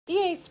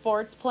EA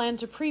Sports planned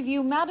to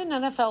preview Madden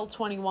NFL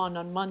 21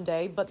 on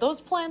Monday, but those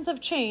plans have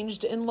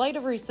changed in light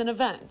of recent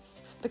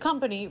events. The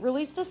company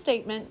released a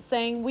statement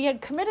saying, "We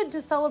had committed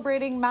to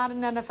celebrating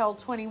Madden NFL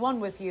 21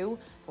 with you,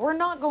 but we're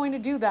not going to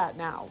do that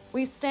now.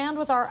 We stand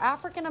with our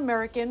African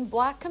American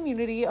Black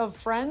community of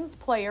friends,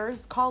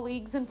 players,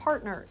 colleagues, and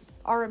partners.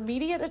 Our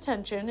immediate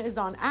attention is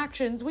on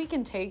actions we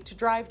can take to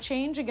drive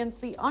change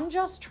against the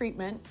unjust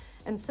treatment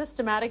and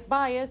systematic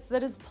bias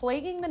that is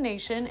plaguing the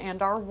nation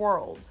and our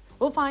world.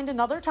 We'll find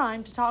another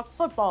time to talk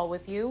football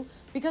with you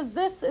because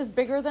this is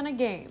bigger than a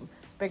game,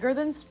 bigger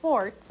than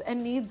sports,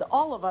 and needs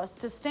all of us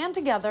to stand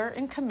together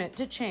and commit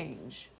to change."